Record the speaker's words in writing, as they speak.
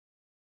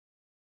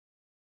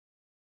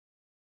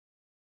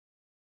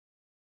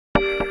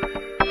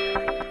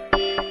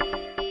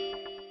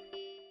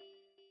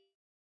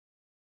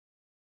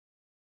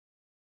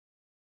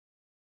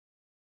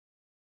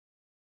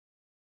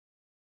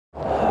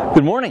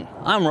Good morning,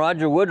 I'm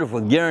Roger Woodruff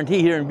with Guarantee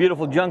here in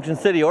beautiful Junction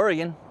City,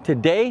 Oregon.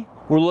 Today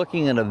we're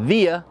looking at a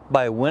Via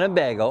by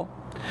Winnebago.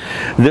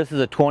 This is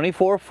a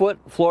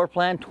 24-foot floor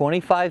plan,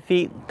 25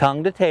 feet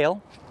tongue to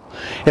tail.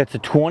 It's a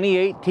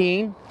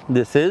 2018.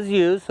 This is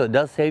used, so it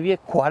does save you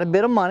quite a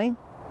bit of money.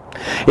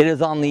 It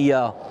is on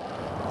the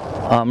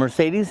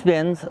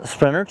Mercedes-Benz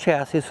Sprinter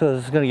chassis, so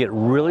it's going to get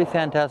really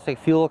fantastic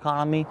fuel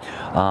economy,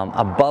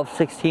 above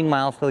 16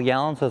 miles to the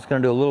gallon, so it's going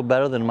to do a little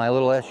better than my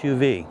little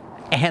SUV.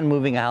 And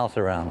moving a house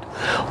around.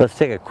 Let's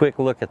take a quick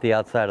look at the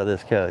outside of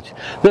this coach.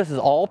 This is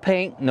all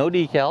paint, no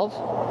decals.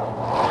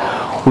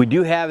 We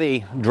do have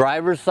a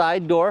driver's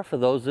side door for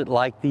those that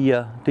like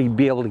to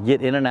be able to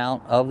get in and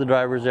out of the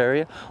driver's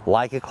area,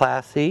 like a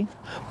Class C,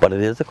 but it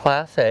is a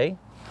Class A.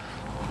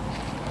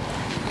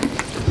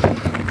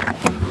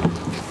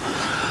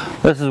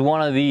 This is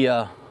one of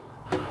the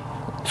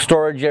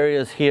storage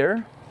areas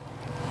here.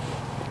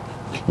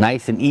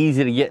 Nice and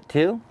easy to get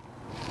to.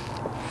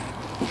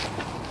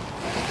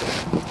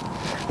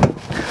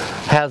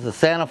 Has the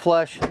Santa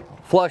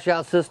flush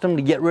out system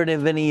to get rid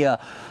of any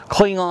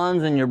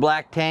Klingons in your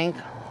black tank,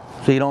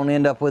 so you don't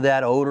end up with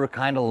that odor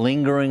kind of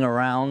lingering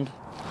around.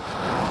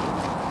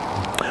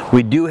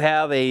 We do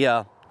have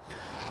a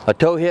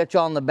tow hitch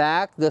on the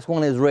back. This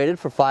one is rated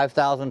for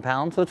 5,000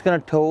 pounds, so it's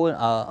going to tow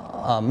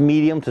a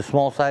medium to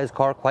small size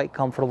car quite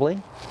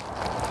comfortably.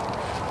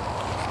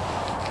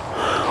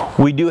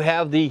 We do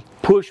have the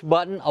push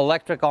button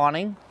electric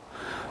awning,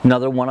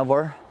 another one of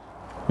our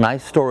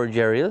nice storage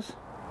areas.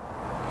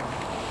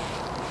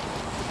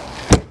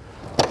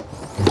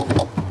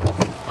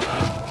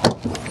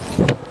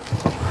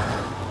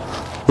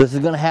 This is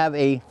going to have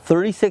a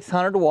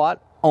 3,600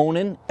 watt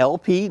Onan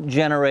LP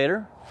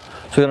generator.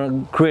 So it's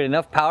going to create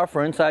enough power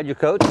for inside your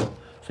coach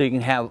so you can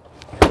have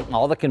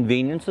all the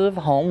conveniences of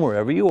home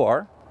wherever you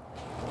are.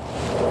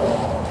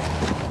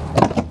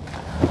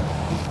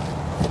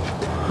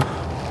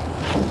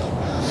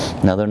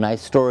 Another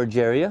nice storage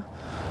area.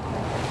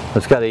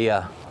 It's got a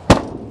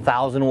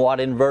 1,000 watt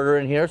inverter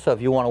in here, so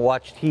if you want to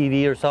watch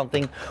TV or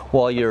something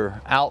while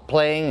you're out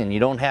playing and you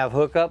don't have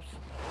hookups,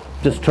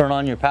 just turn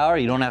on your power.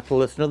 You don't have to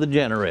listen to the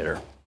generator.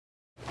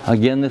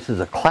 Again, this is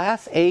a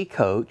Class A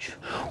coach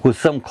with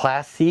some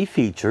Class C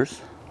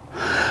features.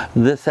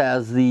 This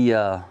has the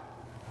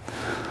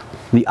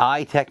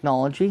eye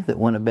technology that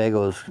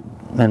Winnebago's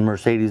and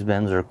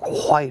Mercedes-Benz are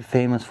quite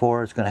famous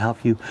for. It's going to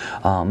help you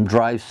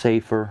drive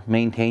safer,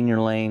 maintain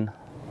your lane,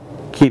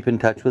 keep in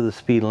touch with the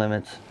speed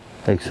limits,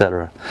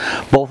 etc.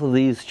 Both of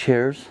these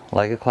chairs,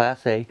 like a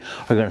Class A,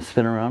 are going to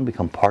spin around and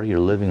become part of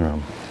your living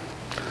room.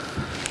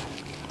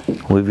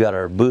 We've got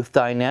our booth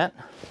dinette.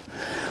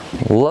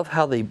 Love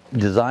how they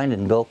designed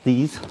and built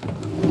these.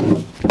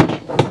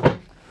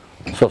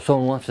 So if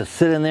someone wants to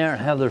sit in there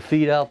and have their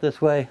feet out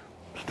this way,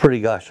 it's pretty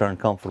gosh darn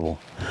comfortable.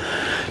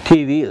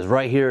 TV is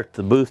right here at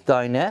the booth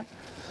dinette.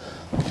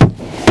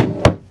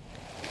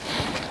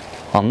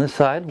 On this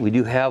side, we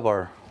do have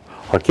our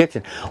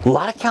kitchen. A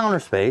lot of counter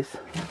space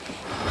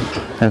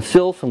and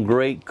still some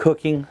great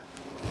cooking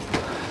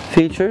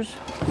features.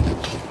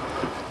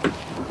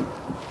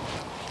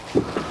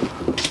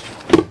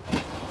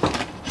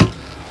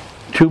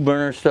 Two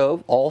burner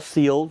stove, all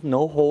sealed,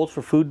 no holes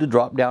for food to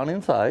drop down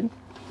inside.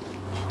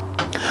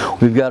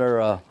 We've got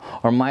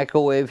our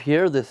microwave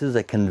here. This is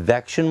a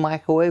convection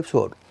microwave,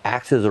 so it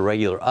acts as a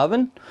regular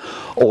oven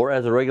or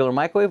as a regular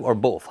microwave or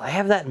both. I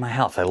have that in my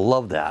house. I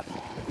love that.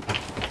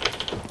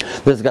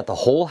 This has got the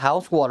whole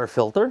house water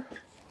filter.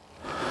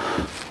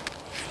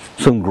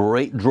 Some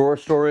great drawer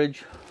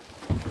storage.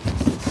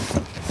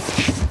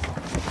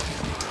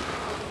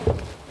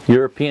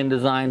 European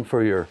design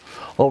for your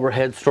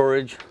overhead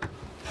storage.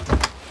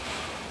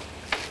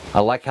 I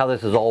like how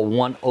this is all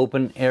one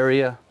open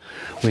area.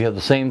 We have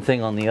the same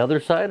thing on the other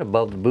side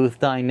above the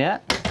booth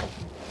dinette.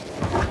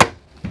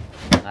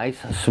 Nice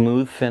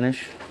smooth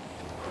finish.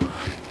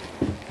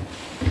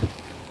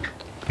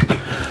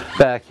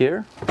 Back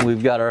here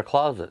we've got our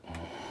closet.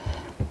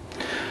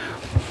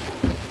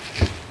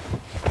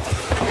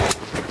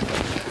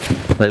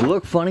 They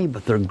look funny,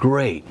 but they're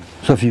great.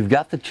 So if you've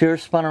got the chair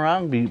spun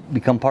around,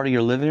 become part of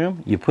your living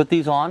room, you put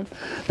these on,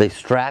 they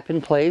strap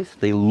in place,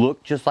 they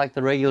look just like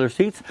the regular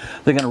seats.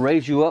 They're going to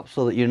raise you up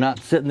so that you're not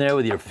sitting there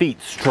with your feet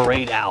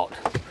straight out.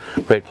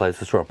 Great place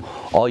to store them.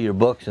 All your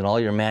books and all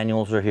your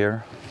manuals are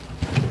here.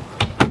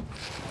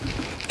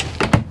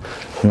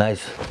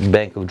 Nice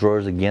bank of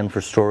drawers again for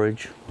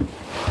storage.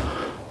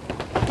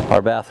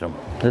 Our bathroom.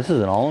 This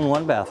is an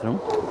all-in-one bathroom.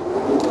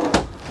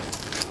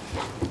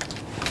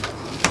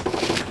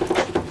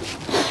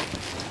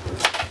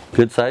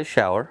 Good sized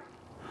shower.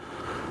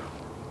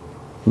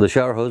 The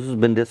shower hose has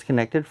been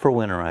disconnected for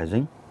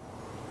winterizing.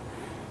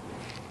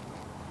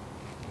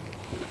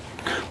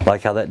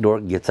 Like how that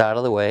door gets out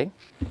of the way.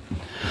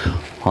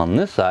 On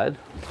this side,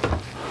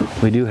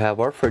 we do have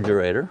our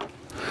refrigerator.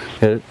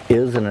 It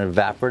is an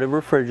evaporative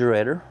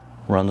refrigerator,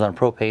 runs on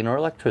propane or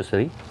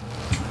electricity.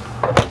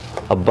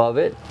 Above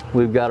it,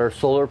 we've got our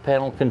solar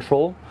panel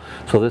control.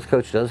 So this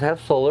coach does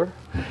have solar.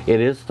 It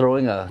is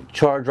throwing a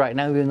charge right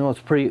now, even though it's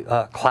pretty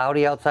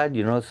cloudy outside.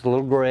 You know, it's a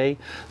little gray.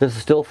 This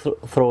is still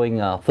throwing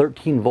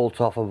 13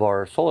 volts off of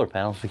our solar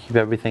panels to keep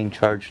everything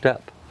charged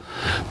up.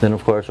 Then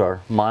of course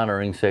our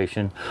monitoring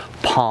station,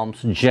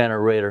 pumps,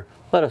 generator,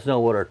 let us know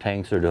what our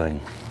tanks are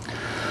doing.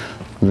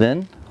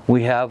 Then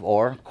we have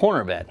our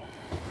corner bed.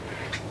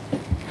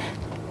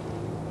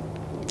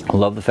 I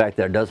love the fact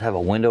that it does have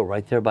a window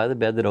right there by the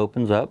bed that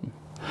opens up.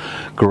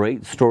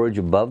 Great storage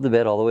above the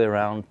bed all the way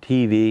around,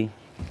 TV.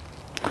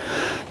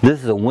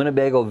 This is a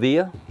Winnebago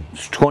Via.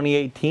 It's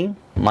 2018.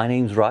 My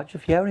name's Raj.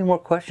 If you have any more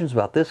questions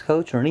about this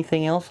coach or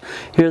anything else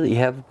here that you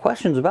have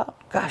questions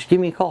about, gosh, give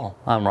me a call.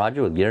 I'm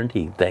Roger with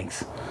Guarantee.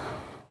 Thanks.